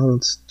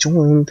one's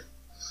joined.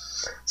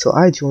 So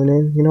I join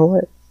in, you know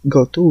what?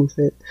 Go through with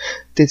it.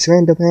 This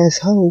random ass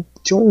hoe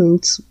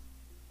joins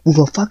with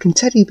a fucking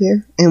teddy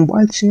bear and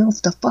wipes me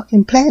off the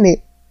fucking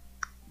planet.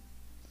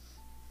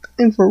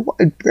 And for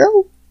what,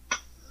 bro?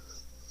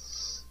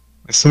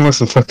 Some of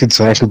some fucking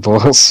Dragon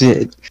Ball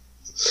shit.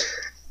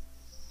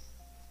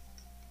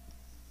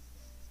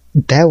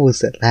 That was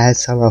the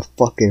last time I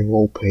fucking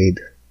roleplayed.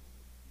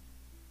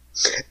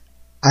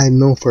 I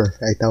know for a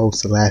fact that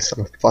was the last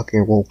time I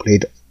fucking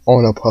roleplayed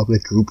on a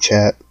public group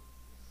chat.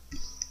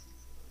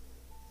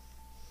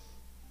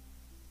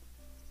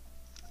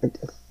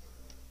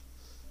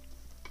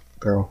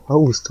 Bro,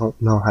 hoes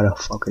don't know how to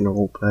fucking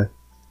roleplay.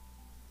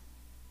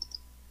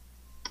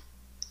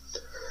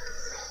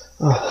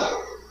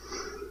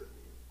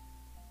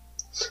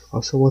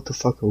 Also, what the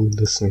fuck are we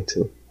listening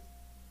to?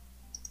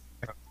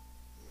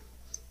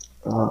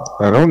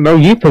 I don't know.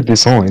 You put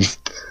this on.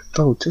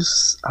 Bro,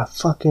 just a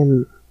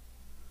fucking.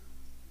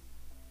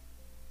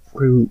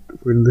 We're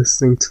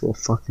listening to a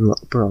fucking.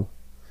 Bro,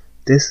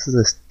 this is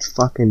a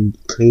fucking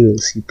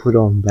playlist you put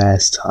on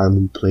last time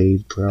we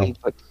played, bro.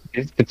 But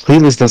the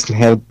playlist doesn't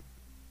have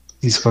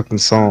these fucking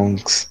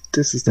songs.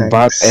 This is the the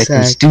bot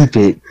acting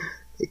stupid.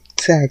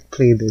 Exact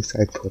playlist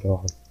I put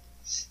on.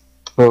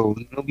 Bro,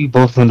 we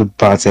both know the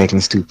bot's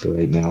acting stupid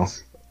right now.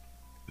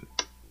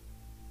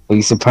 Well,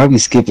 you should probably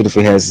skip it if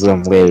it has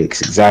lyrics.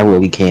 Exactly,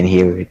 we can't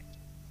hear it.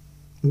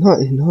 No,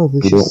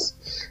 it's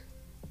just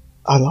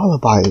a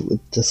lullaby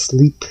with the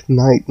sleep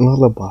night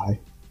lullaby.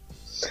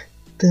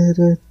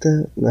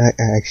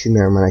 Actually,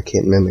 never mind. I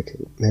can't mimic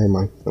it. Never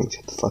mind. Let me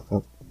shut the fuck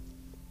up.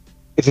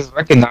 If it's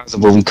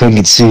recognizable, we couldn't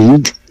get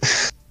sued.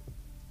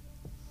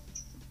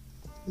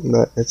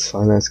 But it's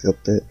fine. I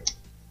skipped it.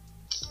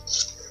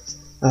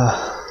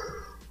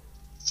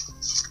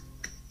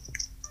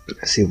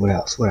 Let's see what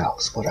else.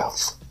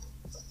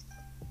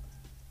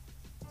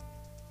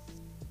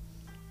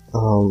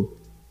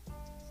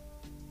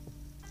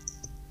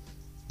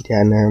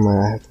 Yeah, never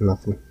mind. I have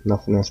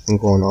nothing else been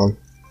going on.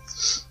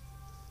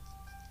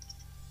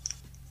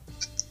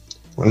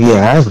 Well,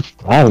 yeah,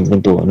 I haven't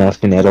been doing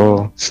nothing at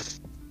all.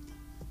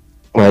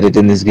 Rather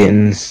than just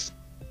getting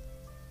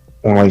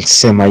or like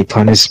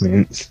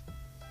semi-punishment.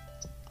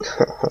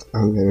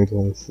 I'm gonna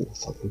go for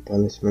fucking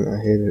punishment. I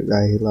hate it.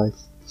 I hate life.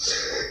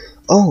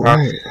 Oh, Uh,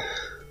 right.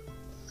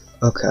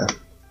 Okay.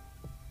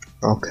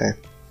 Okay.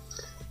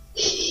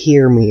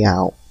 Hear me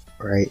out,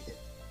 right?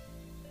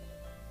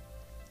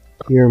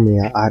 Hear me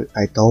out.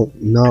 I don't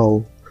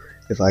know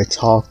if I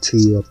talked to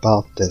you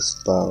about this,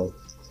 though,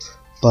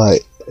 but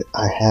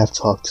I have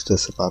talked to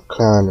this about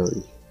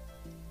clownery.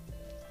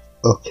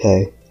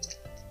 Okay.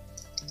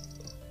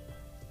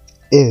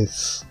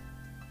 If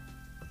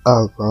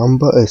a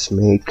rumba is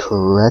made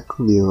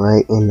correctly,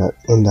 right, in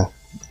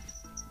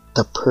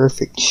the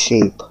perfect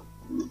shape,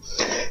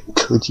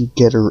 could you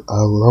get a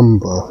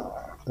rumba?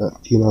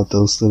 You know,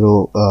 those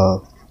little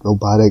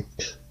robotic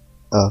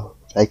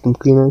vacuum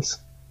cleaners,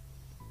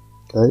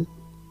 right?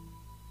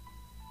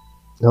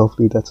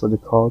 Hopefully that's what they're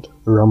called.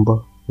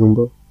 Roomba,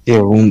 yeah,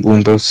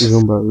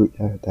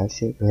 Roombas. that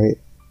shit, right?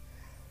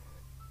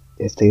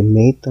 If they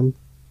made them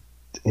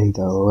in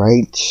the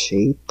right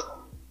shape,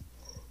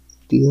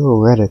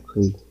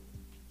 theoretically,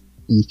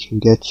 you can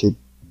get your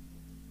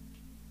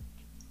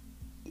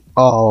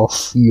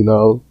off,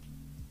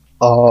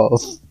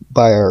 off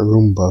by a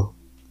Roomba.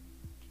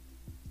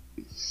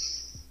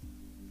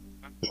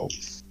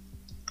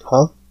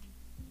 Huh?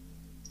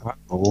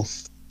 Oh,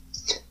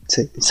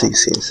 See.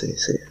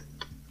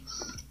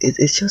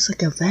 It's just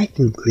like a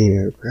vacuum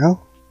cleaner, bro.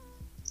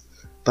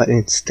 But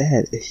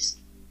instead, it's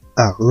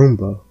a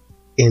Roomba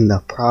in the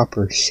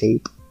proper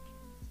shape,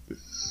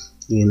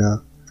 you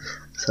know?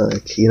 So,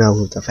 like,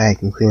 with the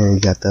vacuum cleaner, you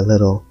got the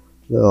little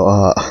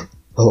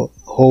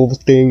whole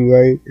thing,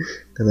 right?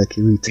 That, like, if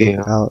you take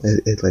yeah. it out,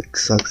 it like,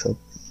 sucks up.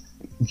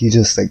 You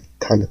just, like,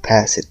 kind of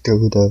pass it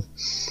through the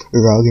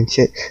rug and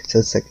shit. So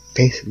it's, like,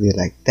 basically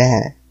like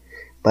that.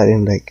 But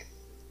in, like,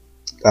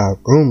 a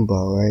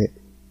Roomba, right?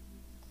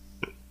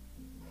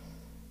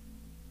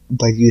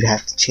 But you'd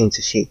have to change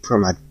the shape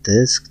from a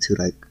disc to,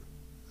 like,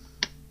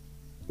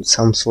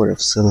 some sort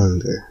of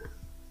cylinder.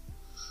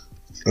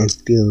 And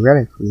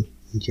theoretically,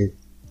 you're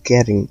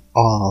getting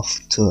off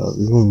to a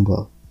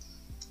Roomba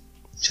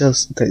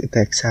just the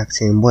exact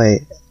same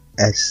way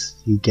as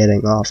you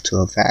getting off to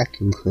a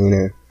vacuum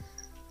cleaner,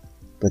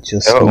 but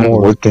just They're only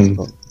more working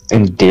difficult.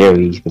 in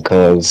dairy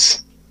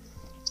because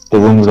the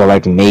rooms are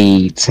like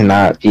made to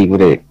not be able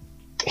to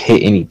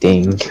hit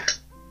anything.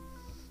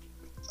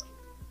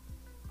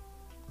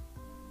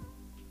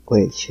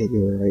 Wait, shit,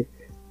 you're right.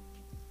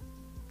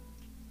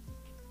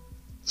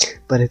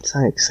 But it's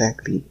not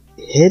exactly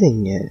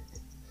hitting it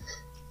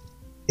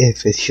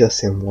if it's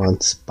just in one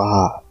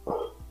spot.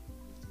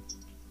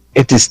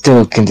 If it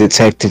still can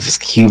detect if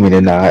it's human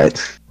or not.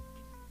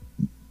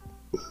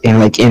 And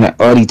like, it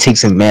already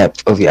takes a map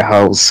of your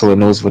house so it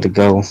knows where to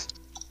go.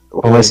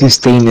 Unless Wait, you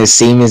stay in the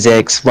same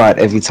exact spot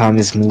every time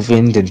it's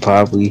moving, then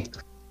probably.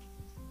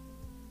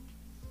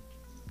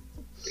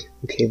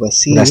 okay, but But I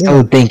see,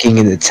 still thinking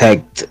it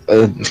detect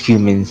a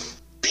human.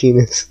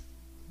 penis.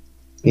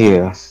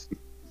 Yeah.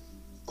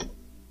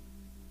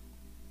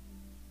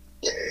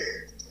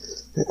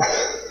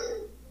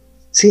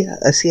 See,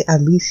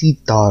 at least you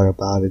thought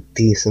about it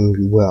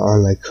decently well,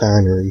 unlike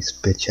Clannery's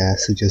bitch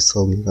ass who just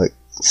told me, like,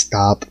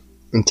 stop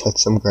and touch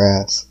some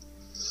grass.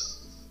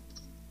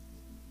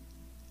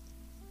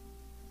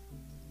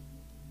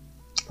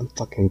 I'm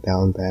fucking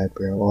down bad,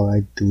 bro. All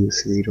I do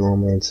is read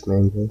romance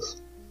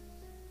mangas.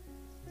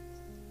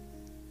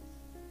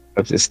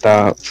 Have to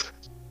stop.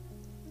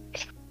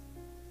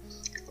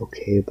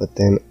 Okay, but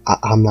then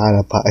I'm not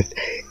about.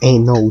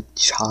 Ain't no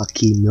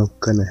chalky milk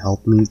gonna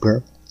help me,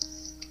 bro.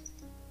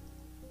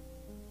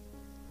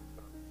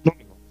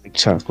 Like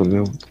chocolate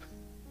milk.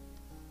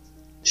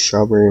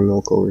 Strawberry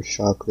milk over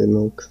chocolate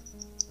milk.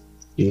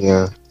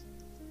 Yeah.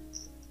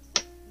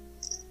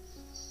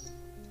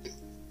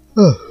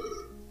 The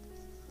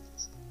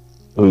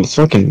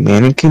fucking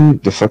mannequin,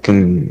 the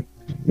fucking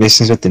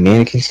missions with the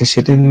mannequins and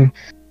shit in there,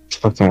 it's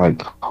fucking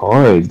like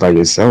hard by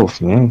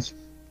yourself, man.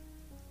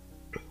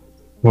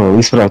 Well, at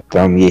least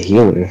without me a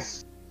healer.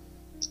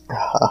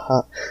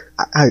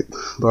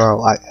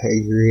 Bro, I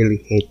really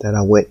hate that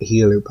I went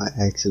healer by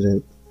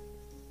accident.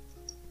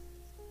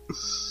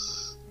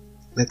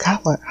 Like,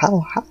 how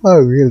I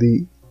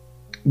really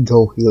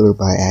go healer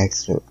by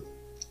accident?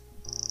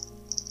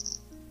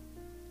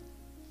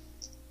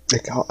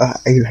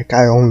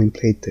 I only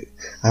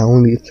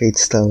played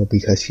Stella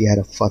because she had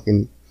a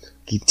fucking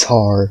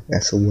guitar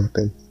as a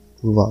weapon.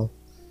 Well,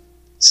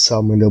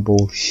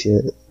 summonable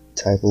shit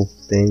type of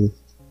thing.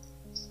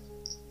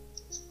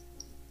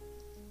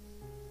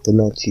 But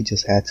no, she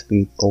just had to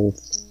be both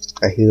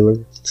a healer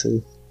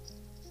too.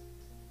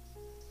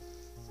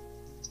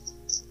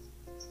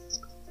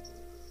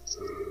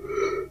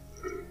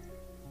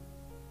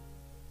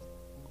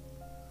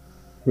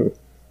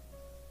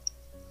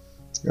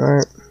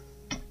 Alright.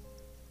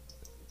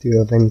 Do you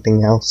have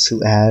anything else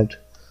to add,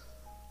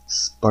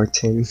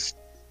 Spartan?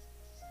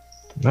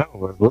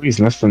 No, really,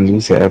 nothing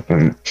new to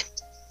happen.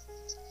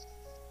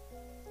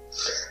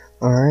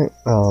 Alright,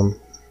 I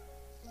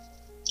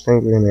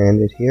think we're gonna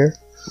end it here.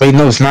 Wait,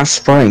 no, it's not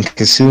Spartan,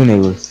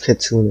 Kitsune.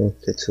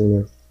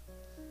 Kitsune.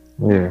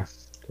 Yeah.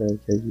 Gotta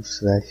get used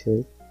to that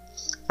shit.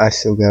 I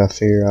still gotta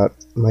figure out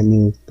my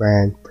new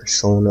brand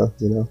persona,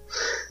 you know.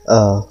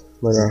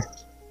 But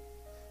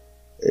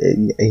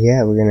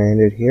yeah, we're gonna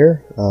end it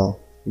here.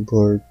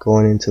 We're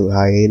going into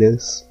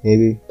hiatus,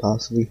 maybe,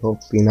 possibly,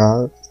 hopefully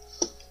not,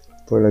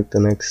 for like the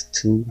next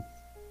 2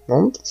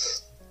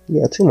 months.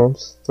 Yeah, 2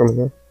 months from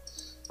here,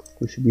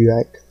 we should be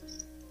back.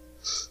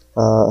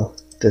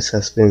 This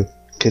has been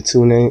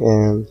Kitsune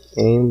and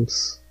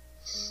Ames.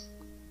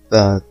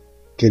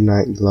 Good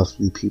night,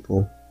 lovely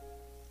people.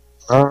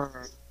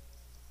 Alright.